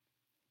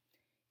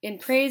In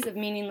praise of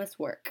meaningless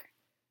work.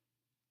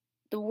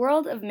 The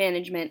world of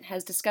management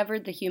has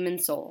discovered the human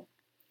soul.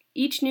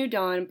 Each new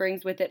dawn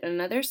brings with it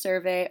another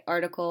survey,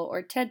 article,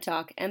 or TED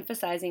Talk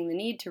emphasizing the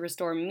need to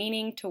restore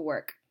meaning to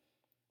work.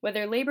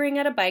 Whether laboring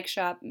at a bike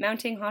shop,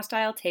 mounting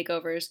hostile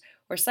takeovers,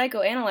 or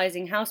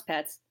psychoanalyzing house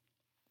pets,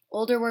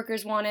 older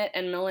workers want it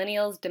and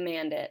millennials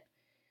demand it.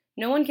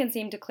 No one can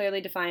seem to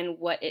clearly define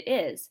what it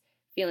is: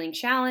 feeling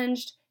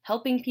challenged,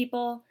 helping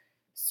people,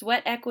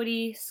 sweat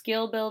equity,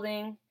 skill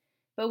building.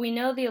 But we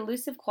know the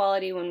elusive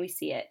quality when we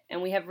see it,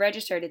 and we have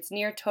registered its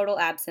near total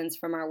absence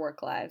from our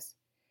work lives.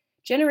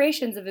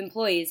 Generations of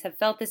employees have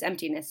felt this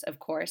emptiness, of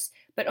course,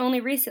 but only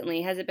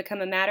recently has it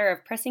become a matter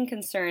of pressing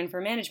concern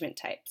for management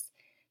types.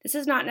 This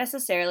is not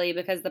necessarily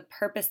because the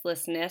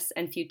purposelessness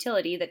and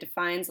futility that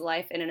defines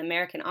life in an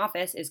American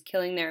office is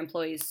killing their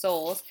employees'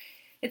 souls.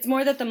 It's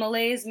more that the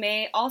malaise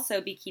may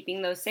also be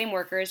keeping those same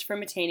workers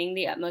from attaining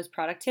the utmost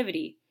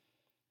productivity.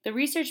 The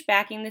research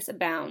backing this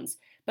abounds,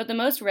 but the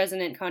most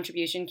resonant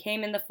contribution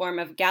came in the form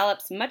of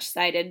Gallup's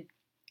much-cited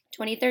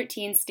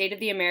 2013 State of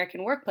the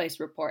American Workplace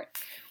report,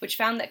 which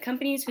found that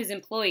companies whose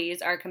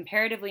employees are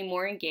comparatively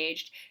more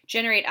engaged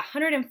generate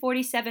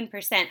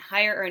 147%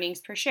 higher earnings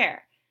per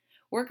share.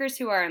 Workers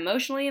who are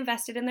emotionally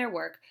invested in their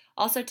work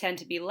also tend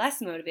to be less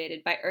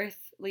motivated by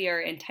earthlier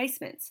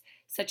enticements,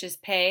 such as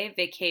pay,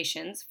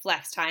 vacations,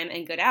 flex time,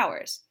 and good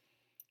hours.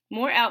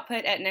 More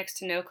output at next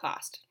to no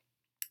cost.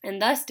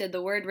 And thus did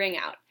the word ring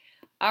out.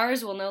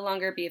 Ours will no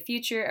longer be a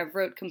future of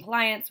rote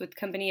compliance with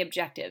company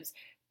objectives,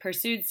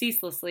 pursued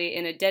ceaselessly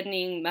in a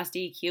deadening,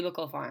 musty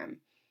cubicle farm.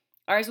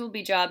 Ours will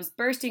be jobs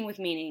bursting with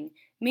meaning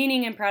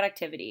and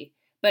productivity,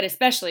 but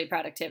especially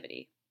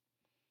productivity.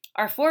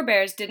 Our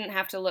forebears didn't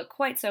have to look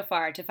quite so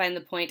far to find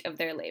the point of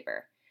their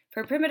labor.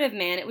 For primitive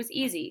man, it was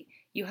easy.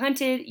 You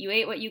hunted, you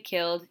ate what you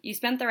killed, you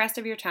spent the rest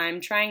of your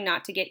time trying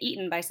not to get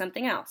eaten by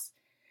something else.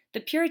 The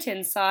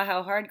Puritans saw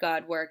how hard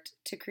God worked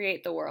to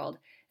create the world,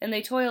 and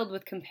they toiled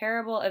with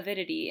comparable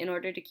avidity in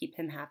order to keep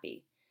him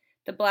happy.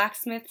 The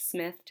blacksmith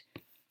smithed,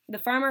 the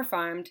farmer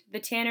farmed,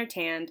 the tanner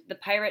tanned, the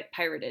pirate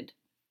pirated.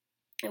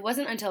 It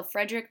wasn't until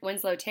Frederick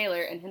Winslow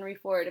Taylor and Henry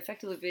Ford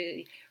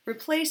effectively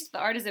replaced the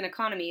artisan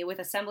economy with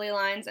assembly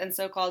lines and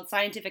so-called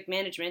scientific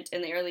management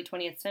in the early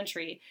 20th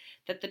century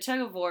that the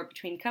tug-of-war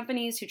between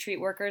companies who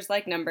treat workers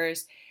like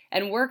numbers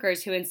and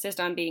workers who insist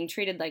on being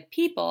treated like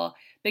people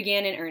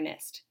began in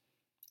earnest.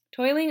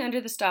 Toiling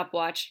under the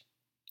stopwatch,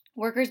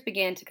 workers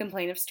began to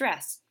complain of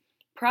stress.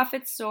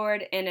 Profits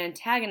soared and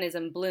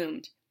antagonism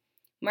bloomed.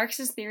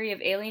 Marx's theory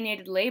of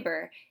alienated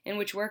labor, in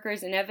which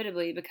workers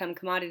inevitably become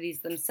commodities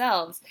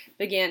themselves,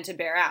 began to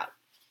bear out.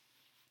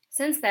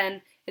 Since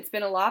then, it's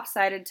been a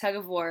lopsided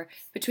tug-of-war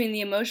between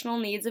the emotional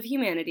needs of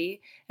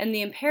humanity and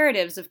the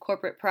imperatives of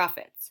corporate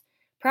profits.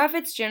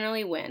 Profits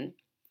generally win,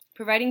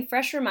 providing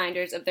fresh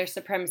reminders of their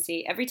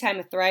supremacy every time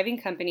a thriving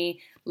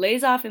company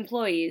lays off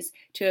employees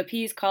to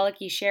appease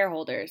colicky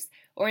shareholders,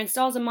 or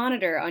installs a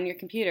monitor on your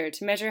computer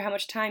to measure how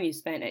much time you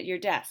spent at your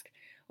desk,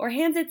 or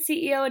hands its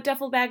CEO a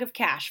duffel bag of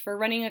cash for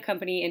running a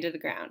company into the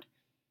ground.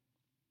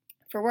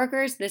 For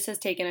workers, this has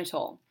taken a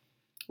toll.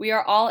 We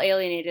are all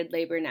alienated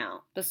labor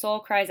now. The soul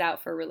cries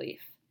out for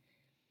relief.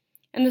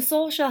 And the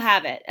soul shall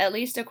have it, at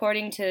least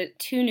according to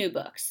two new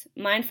books: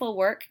 Mindful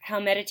Work, How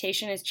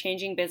Meditation is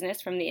Changing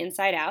Business from the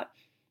Inside Out,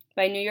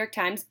 by New York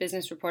Times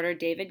business reporter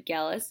David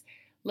Gelles,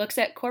 looks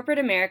at corporate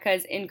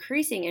America's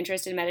increasing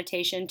interest in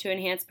meditation to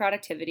enhance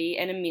productivity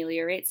and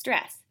ameliorate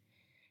stress.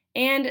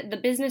 And The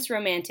Business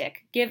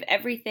Romantic, Give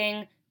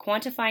Everything,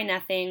 Quantify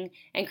Nothing,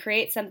 and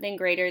Create Something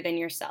Greater Than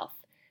Yourself,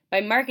 by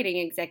marketing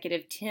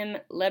executive Tim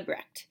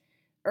Lebrecht,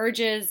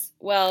 urges,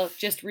 well,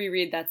 just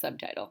reread that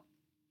subtitle.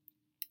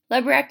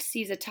 Lebrecht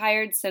sees a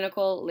tired,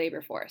 cynical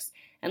labor force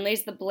and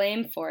lays the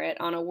blame for it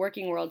on a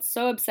working world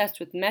so obsessed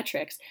with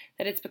metrics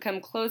that it's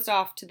become closed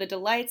off to the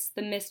delights,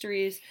 the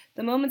mysteries,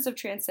 the moments of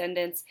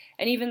transcendence,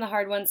 and even the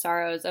hard-won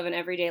sorrows of an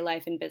everyday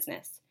life in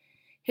business.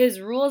 His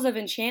rules of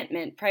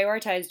enchantment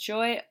prioritize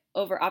joy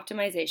over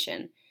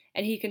optimization,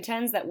 and he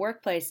contends that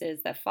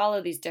workplaces that follow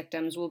these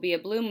dictums will be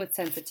abloom with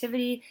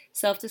sensitivity,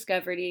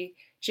 self-discovery,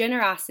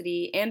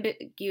 generosity,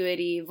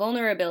 ambiguity,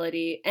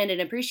 vulnerability, and an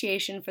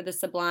appreciation for the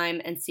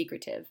sublime and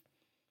secretive.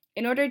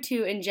 In order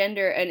to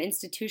engender an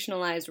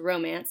institutionalized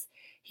romance,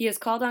 he has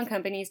called on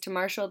companies to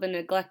marshal the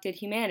neglected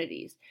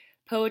humanities,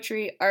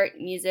 poetry, art,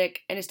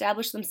 music, and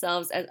establish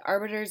themselves as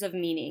arbiters of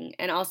meaning,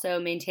 and also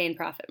maintain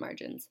profit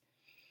margins.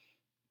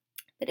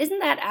 But isn't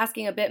that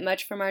asking a bit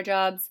much from our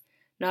jobs?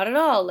 Not at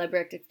all,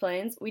 Lebrecht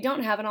explains. We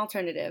don't have an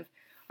alternative.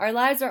 Our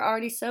lives are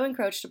already so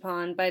encroached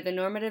upon by the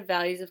normative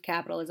values of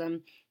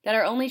capitalism that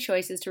our only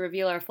choice is to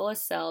reveal our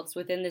fullest selves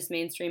within this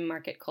mainstream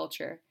market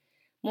culture.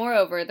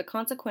 Moreover, the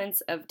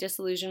consequences of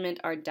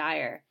disillusionment are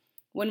dire.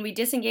 When we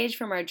disengage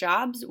from our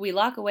jobs, we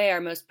lock away our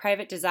most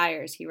private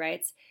desires, he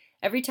writes.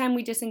 Every time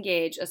we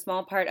disengage, a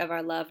small part of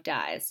our love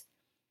dies.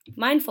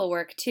 Mindful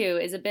work, too,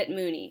 is a bit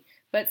moony,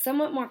 but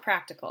somewhat more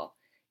practical.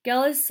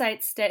 Gelles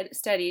cites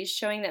studies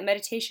showing that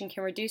meditation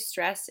can reduce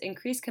stress,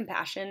 increase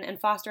compassion, and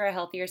foster a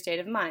healthier state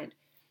of mind.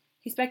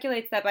 He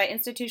speculates that by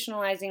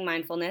institutionalizing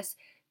mindfulness,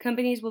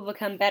 Companies will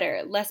become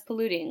better, less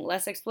polluting,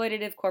 less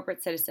exploitative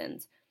corporate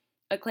citizens.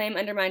 A claim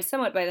undermined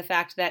somewhat by the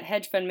fact that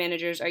hedge fund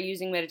managers are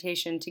using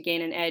meditation to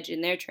gain an edge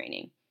in their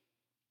training.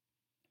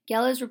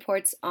 Gallows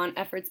reports on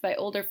efforts by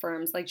older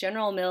firms like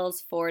General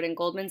Mills, Ford, and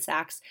Goldman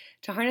Sachs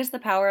to harness the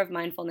power of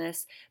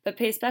mindfulness, but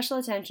pays special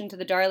attention to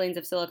the darlings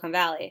of Silicon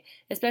Valley,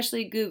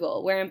 especially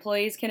Google, where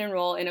employees can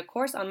enroll in a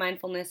course on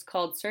mindfulness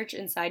called Search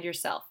Inside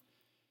Yourself.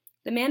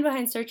 The man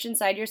behind Search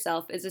Inside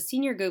Yourself is a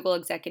senior Google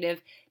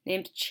executive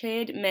named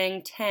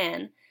Chid-Meng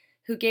Tan,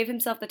 who gave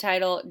himself the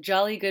title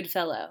Jolly Good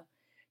Fellow.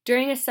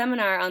 During a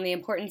seminar on the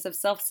importance of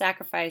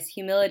self-sacrifice,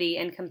 humility,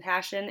 and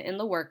compassion in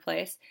the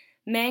workplace,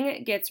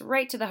 Meng gets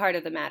right to the heart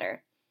of the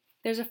matter.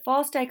 There's a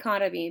false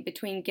dichotomy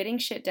between getting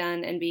shit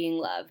done and being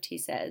loved, he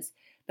says.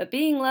 But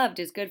being loved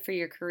is good for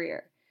your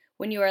career.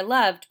 When you are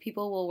loved,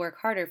 people will work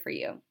harder for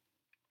you.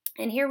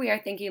 And here we are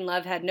thinking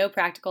love had no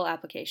practical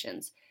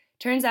applications.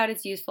 Turns out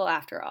it's useful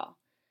after all.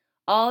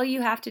 All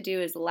you have to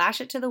do is lash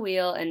it to the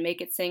wheel and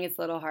make it sing its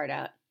little heart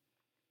out.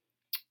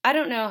 I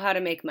don't know how to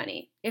make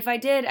money. If I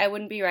did, I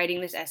wouldn't be writing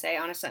this essay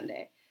on a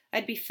Sunday.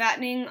 I'd be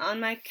fattening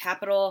on my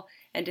capital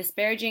and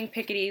disparaging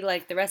Piketty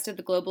like the rest of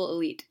the global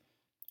elite.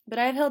 But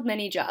I've held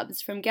many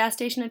jobs, from gas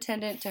station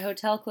attendant to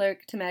hotel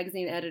clerk to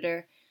magazine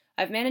editor.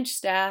 I've managed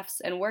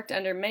staffs and worked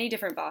under many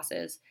different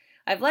bosses.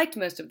 I've liked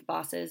most of the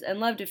bosses and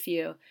loved a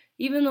few,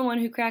 even the one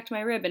who cracked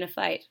my rib in a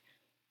fight.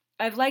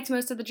 I've liked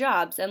most of the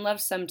jobs and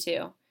loved some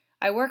too.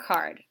 I work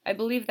hard. I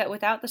believe that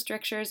without the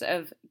strictures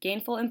of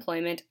gainful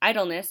employment,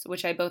 idleness,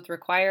 which I both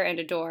require and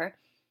adore,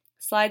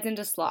 slides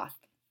into sloth.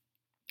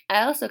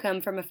 I also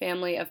come from a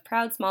family of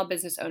proud small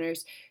business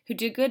owners who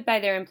do good by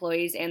their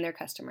employees and their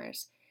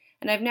customers.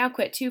 And I've now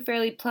quit 2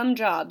 fairly plum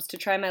jobs to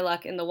try my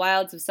luck in the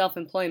wilds of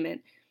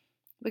self-employment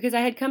because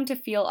I had come to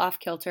feel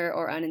off-kilter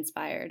or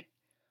uninspired.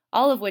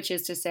 All of which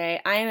is to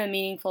say, I am a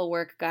meaningful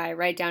work guy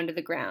right down to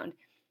the ground,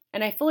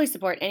 and I fully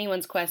support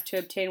anyone's quest to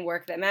obtain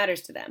work that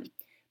matters to them.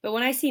 But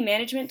when I see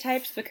management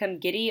types become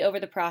giddy over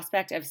the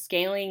prospect of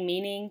scaling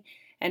meaning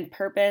and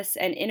purpose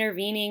and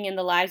intervening in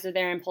the lives of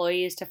their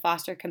employees to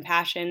foster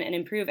compassion and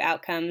improve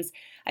outcomes,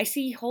 I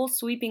see whole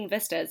sweeping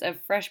vistas of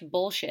fresh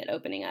bullshit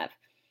opening up.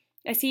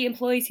 I see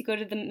employees who go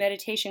to the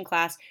meditation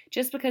class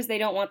just because they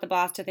don't want the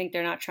boss to think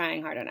they're not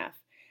trying hard enough.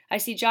 I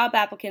see job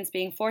applicants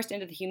being forced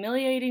into the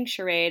humiliating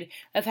charade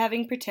of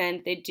having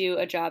pretend they'd do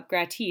a job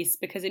gratis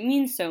because it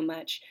means so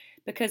much,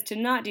 because to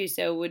not do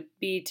so would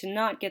be to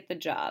not get the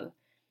job.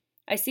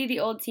 I see the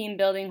old team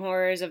building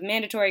horrors of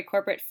mandatory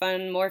corporate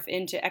fun morph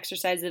into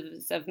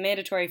exercises of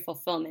mandatory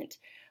fulfillment,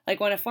 like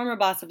when a former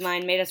boss of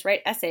mine made us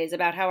write essays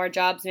about how our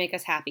jobs make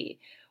us happy,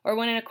 or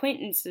when an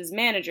acquaintance's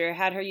manager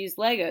had her use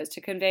Legos to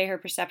convey her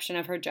perception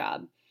of her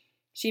job.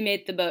 She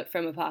made the boat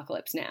from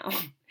Apocalypse Now.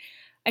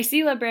 I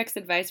see Lebrec's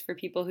advice for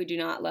people who do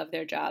not love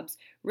their jobs,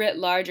 writ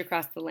large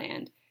across the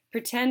land.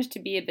 Pretend to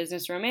be a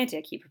business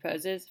romantic, he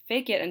proposes.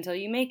 Fake it until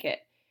you make it.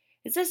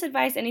 Is this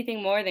advice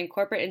anything more than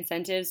corporate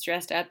incentives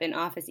dressed up in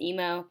office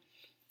emo?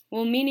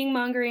 Will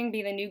meaning-mongering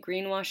be the new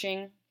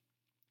greenwashing?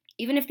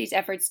 Even if these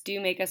efforts do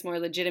make us more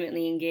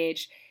legitimately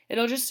engaged,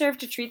 it'll just serve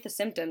to treat the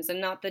symptoms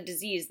and not the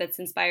disease that's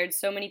inspired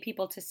so many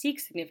people to seek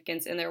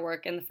significance in their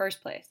work in the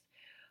first place.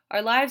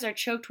 Our lives are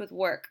choked with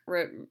work,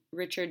 wrote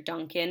Richard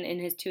Duncan in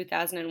his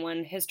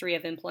 2001 History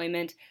of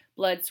Employment,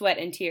 Blood, Sweat,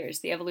 and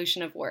Tears, The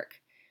Evolution of Work.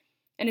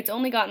 And it's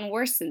only gotten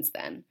worse since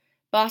then.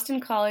 Boston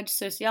College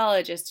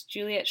sociologist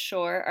Juliet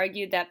Schor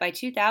argued that by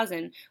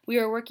 2000, we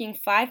were working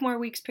 5 more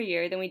weeks per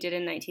year than we did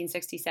in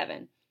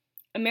 1967.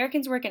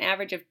 Americans work an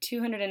average of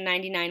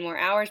 299 more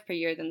hours per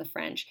year than the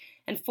French,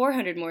 and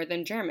 400 more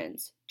than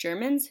Germans.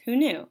 Germans? Who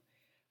knew?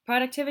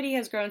 Productivity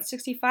has grown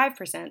 65%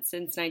 since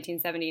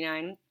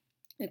 1979,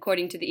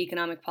 according to the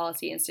Economic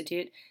Policy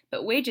Institute,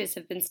 but wages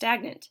have been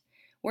stagnant.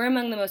 We're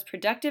among the most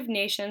productive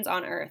nations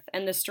on Earth,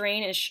 and the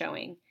strain is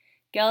showing.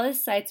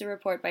 Gellis cites a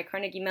report by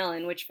Carnegie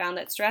Mellon which found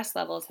that stress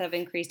levels have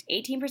increased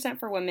 18%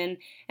 for women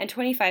and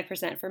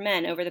 25% for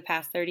men over the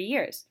past 30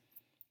 years.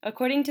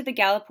 According to the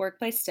Gallup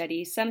Workplace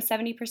Study, some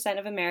 70%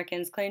 of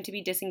Americans claim to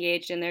be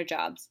disengaged in their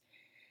jobs.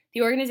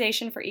 The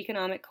Organization for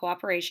Economic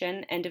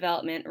Cooperation and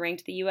Development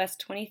ranked the U.S.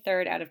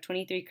 23rd out of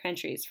 23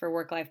 countries for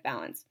work-life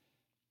balance.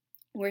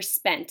 We're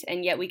spent,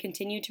 and yet we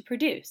continue to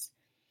produce.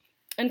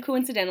 And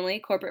coincidentally,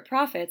 corporate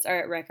profits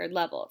are at record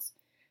levels.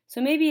 So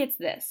maybe it's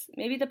this.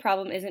 Maybe the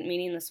problem isn't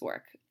meaningless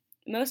work.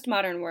 Most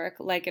modern work,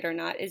 like it or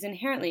not, is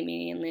inherently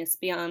meaningless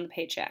beyond the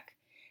paycheck.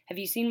 Have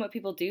you seen what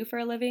people do for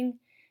a living?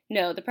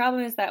 No, the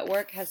problem is that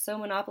work has so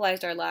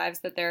monopolized our lives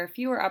that there are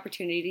fewer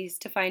opportunities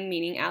to find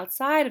meaning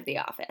outside of the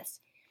office.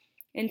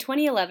 In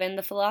 2011,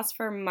 the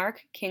philosopher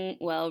Mark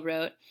Kingwell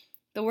wrote,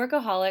 "The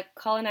workaholic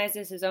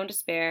colonizes his own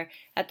despair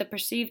at the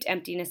perceived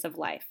emptiness of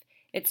life,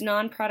 its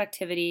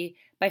non-productivity,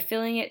 by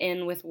filling it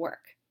in with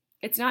work.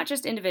 It's not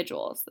just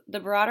individuals.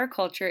 The broader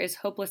culture is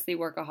hopelessly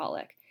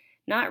workaholic,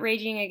 not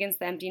raging against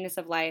the emptiness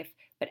of life,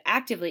 but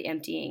actively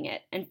emptying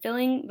it and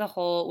filling the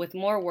hole with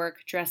more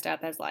work dressed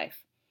up as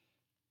life.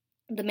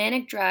 The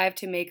manic drive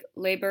to make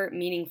labor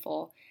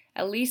meaningful,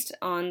 at least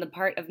on the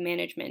part of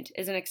management,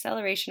 is an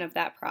acceleration of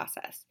that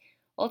process.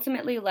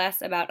 ultimately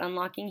less about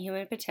unlocking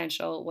human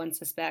potential, one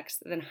suspects,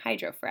 than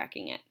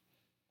hydrofracking it.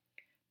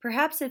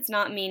 Perhaps it's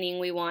not meaning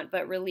we want,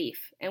 but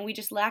relief, and we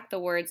just lack the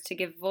words to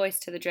give voice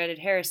to the dreaded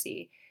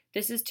heresy.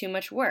 This is too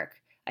much work.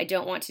 I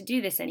don't want to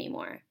do this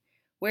anymore.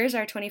 Where's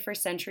our 21st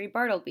century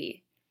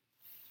Bartleby?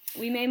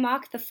 We may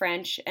mock the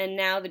French, and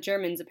now the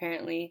Germans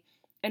apparently,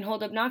 and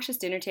hold obnoxious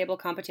dinner table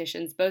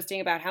competitions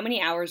boasting about how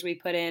many hours we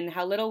put in,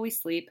 how little we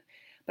sleep,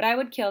 but I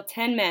would kill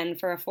 10 men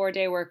for a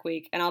 4-day work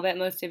week, and I'll bet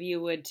most of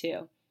you would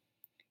too.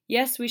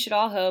 Yes, we should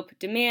all hope,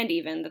 demand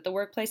even, that the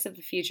workplace of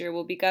the future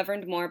will be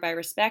governed more by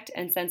respect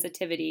and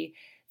sensitivity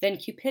than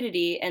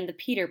cupidity and the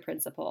Peter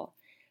principle.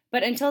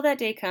 But until that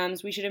day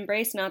comes, we should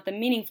embrace not the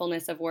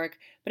meaningfulness of work,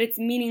 but its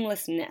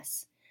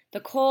meaninglessness, the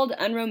cold,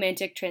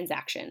 unromantic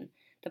transaction,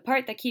 the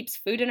part that keeps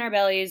food in our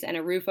bellies and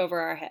a roof over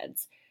our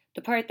heads,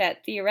 the part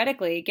that,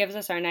 theoretically, gives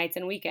us our nights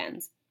and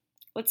weekends.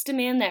 Let's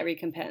demand that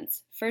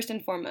recompense, first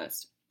and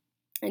foremost,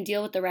 and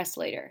deal with the rest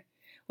later.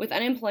 With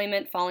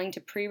unemployment falling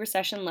to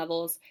pre-recession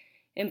levels,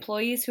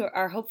 employees who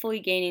are hopefully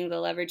gaining the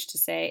leverage to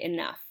say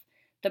enough.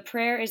 The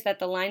prayer is that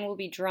the line will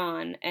be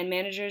drawn, and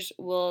managers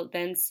will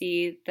then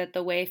see that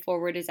the way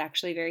forward is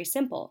actually very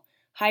simple.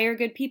 Hire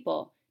good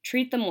people,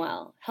 treat them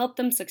well, help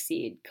them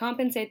succeed,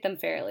 compensate them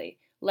fairly,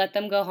 let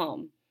them go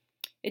home.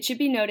 It should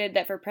be noted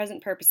that for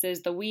present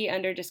purposes, the we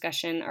under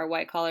discussion are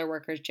white-collar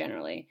workers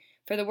generally.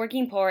 For the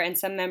working poor and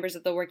some members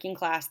of the working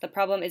class, the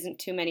problem isn't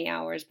too many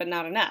hours, but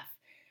not enough.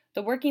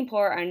 The working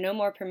poor are no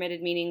more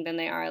permitted meaning than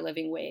they are a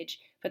living wage,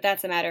 but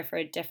that's a matter for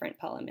a different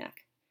polemic.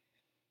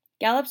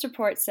 Gallup's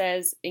report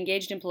says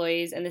engaged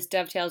employees, and this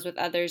dovetails with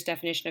others'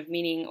 definition of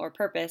meaning or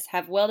purpose,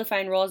 have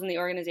well-defined roles in the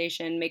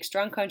organization, make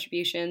strong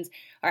contributions,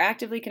 are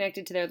actively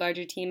connected to their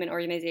larger team and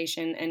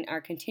organization, and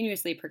are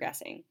continuously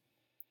progressing.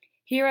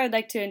 Here I'd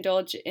like to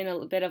indulge in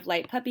a bit of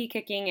light puppy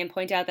kicking and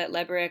point out that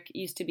Leberick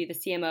used to be the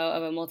CMO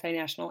of a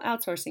multinational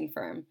outsourcing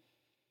firm.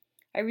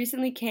 I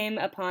recently came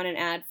upon an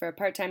ad for a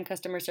part-time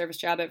customer service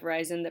job at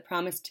Verizon that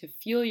promised to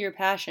fuel your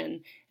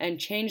passion and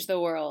change the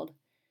world.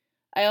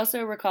 I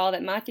also recall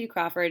that Matthew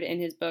Crawford, in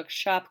his book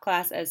Shop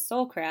Class as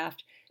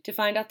Soulcraft,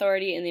 defined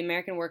authority in the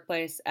American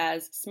workplace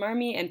as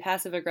smarmy and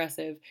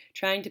passive-aggressive,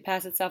 trying to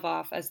pass itself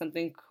off as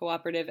something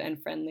cooperative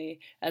and friendly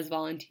as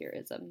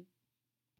volunteerism.